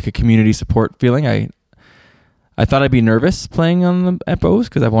like a community support feeling. I thought I'd be nervous playing at Bose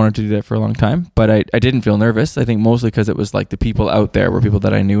because I've wanted to do that for a long time, but I didn't feel nervous. I think mostly because it was like the people out there were people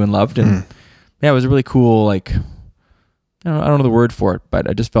that I knew and loved, and yeah, it was a really cool. Like I don't know the word for it, but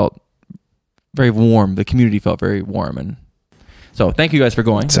I just felt very warm. The community felt very warm, and so thank you guys for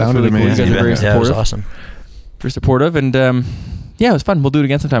going. Sounded really amazing. Cool. You guys are very supportive. Yeah, it was awesome. Very supportive, and yeah, it was fun. We'll do it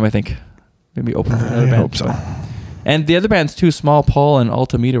again sometime. I think maybe open for another band. I hope so. And the other bands too, Small Paul and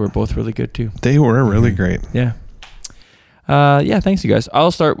Altameda, were both really good too. They were really great. Yeah. Yeah, thanks you guys.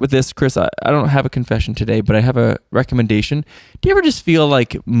 I'll start with this, Chris. I don't have a confession today, but I have a recommendation. Do you ever just feel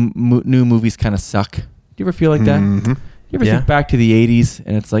like new movies kind of suck? Do you ever feel like that? Mm-hmm. You ever think back to the 80s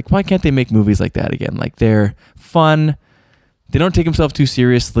and it's like, why can't they make movies like that again? Like they're fun. They don't take themselves too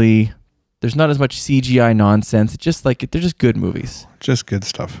seriously. There's not as much CGI nonsense. It's just like, they're just good movies. Just good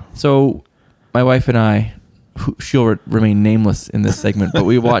stuff. So my wife and I, she'll remain nameless in this segment, but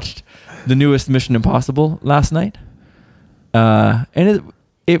we watched the newest Mission Impossible last night. And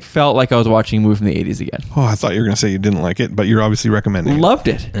it felt like I was watching a movie from the 80s again. Oh, I thought you were going to say you didn't like it, but you're obviously recommending it. Loved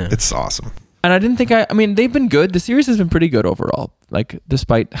it. Yeah. It's awesome. And I didn't think I mean, they've been good. The series has been pretty good overall, like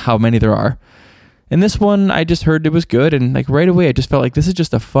despite how many there are. And this one, I just heard it was good. And like right away, I just felt like this is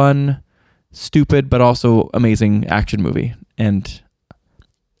just a fun, stupid, but also amazing action movie. And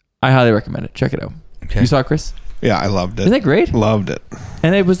I highly recommend it. Check it out. Okay. You saw it, Chris? Yeah, I loved it. Isn't that great? Loved it.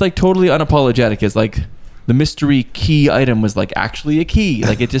 And it was like totally unapologetic. It's like the mystery key item was like actually a key.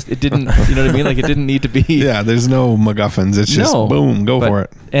 Like it didn't, you know what I mean? Like it didn't need to be. Yeah, there's no MacGuffins. It's just boom, go for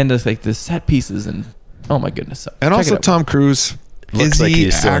it. And it's like the set pieces and oh my goodness. So and also Tom Cruise, looks like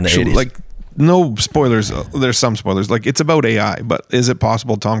he's still in the 80s. Like no spoilers. There's some spoilers. Like it's about AI, but is it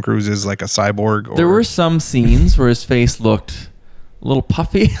possible Tom Cruise is like a cyborg? Or? There were some scenes where his face looked a little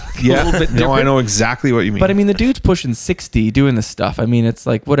puffy. Yeah, a little bit different. No, I know exactly what you mean. But I mean, the dude's pushing 60 doing this stuff. I mean, it's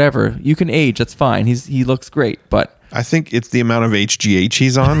like whatever. You can age. That's fine. He looks great. But I think it's the amount of HGH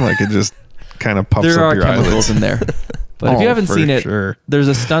he's on. Like it just kind of puffs there up are your chemicals eyelids. in there. But if you haven't seen it, there's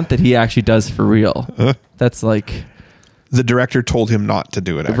a stunt that he actually does for real. That's like the director told him not to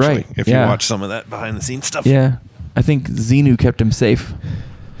do it. Actually, Right, if you watch some of that behind the scenes stuff. yeah. I think Xenu kept him safe.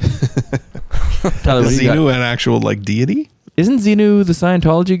 Tyler, what Is do you got? Xenu an actual like deity? Isn't Xenu the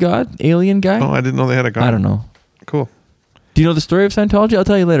Scientology god, alien guy? Oh, I didn't know they had a god. I don't know. Cool. Do you know the story of Scientology? I'll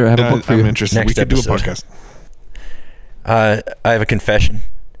tell you later. I have a book for you. I'm interested. Next we could episode. do a podcast. I have a confession.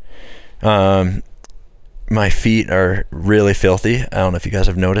 My feet are really filthy. I don't know if you guys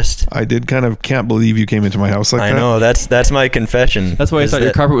have noticed. I did kind of can't believe you came into my house like that. I know, that's my confession. That's why I thought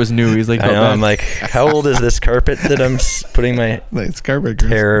your carpet was new. He's like, I know, I'm like, how old is this carpet that I'm putting my It's carpet. Chris.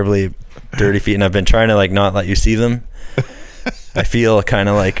 terribly dirty feet? And I've been trying to like not let you see them. I feel kind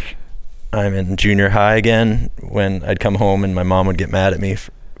of like I'm in junior high again when I'd come home and my mom would get mad at me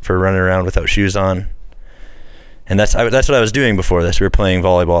for running around without shoes on. And that's what I was doing before this. We were playing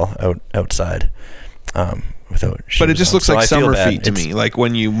volleyball outside. Without shoes But it just on. looks So like I feel summer bad. feet to me. Like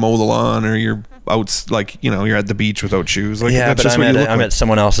when you mow the lawn or you're out, like, you know, you're at the beach without shoes. Like, Yeah, that's but just I'm, what you look I'm like. at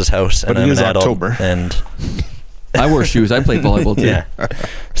someone else's house and But it I'm is an adult. October. And I wore shoes. I played volleyball too. yeah.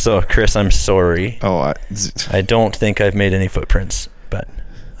 So Chris, I'm sorry. Oh, I don't think I've made any footprints, but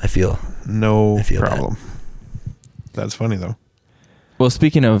I feel problem. That's funny though. Well,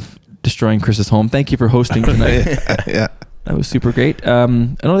 speaking of destroying Chris's home, thank you for hosting tonight. Yeah. That was super great. I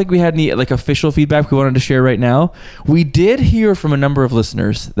don't think we had any like official feedback we wanted to share right now. We did hear from a number of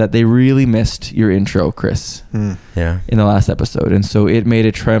listeners that they really missed your intro, Chris, Yeah. in the last episode. And so it made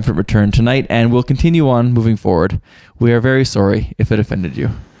a triumphant return tonight and we'll continue on moving forward. We are very sorry if it offended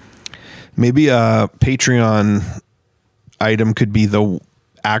you. Maybe a Patreon item could be the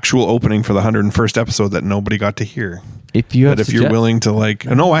actual opening for the 101st episode that nobody got to hear. If you have But if you're willing to like,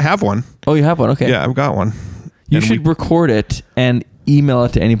 no, I have one. Oh, you have one? Okay. Yeah, I've got one. You And should record it and email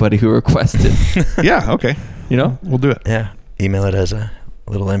it to anybody who requested. Yeah, okay. You know? We'll do it. Yeah. Email it as a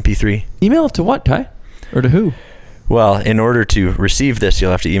little MP3. Email it to what, Ty? Or to who? Well, in order to receive this,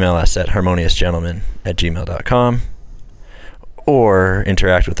 you'll have to email us at harmoniousgentleman@gmail.com or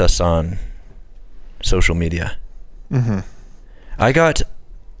interact with us on social media. Mm-hmm. I got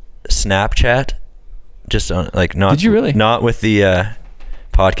Snapchat just on like not. Did you really? Not with the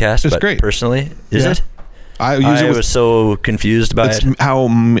podcast, It's but great. personally. Is Yeah. it? I use it with, was so confused by it's it. how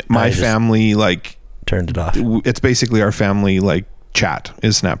my I just family like turned it off. it's basically our family like chat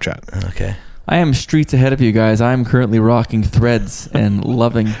is Snapchat. Okay. I am streets ahead of you guys. I'm currently rocking Threads and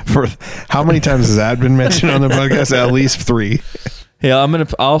loving. For how many times has that been mentioned on the podcast? At least 3. Yeah,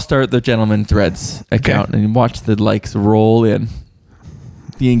 I'll start the Gentleman Threads account and watch the likes roll in.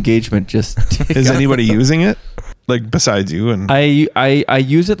 The engagement just is anybody using it? Like besides you? And I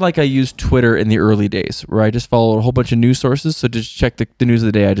use it like I used Twitter in the early days, where I just follow a whole bunch of news sources. So just check the news of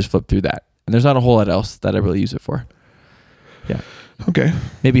the day. I just flip through that, and there's not a whole lot else that I really use it for. Yeah. Okay.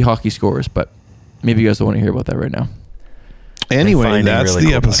 Maybe hockey scores, but maybe you guys don't want to hear about that right now. Anyway, that's really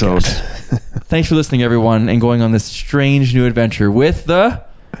the cool episode. Thanks for listening, everyone, and going on this strange new adventure with the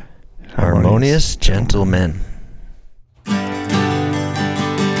Harmonious Gentlemen.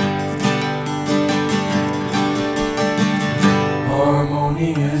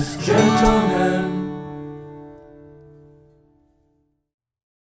 Harmonious Gentlemen.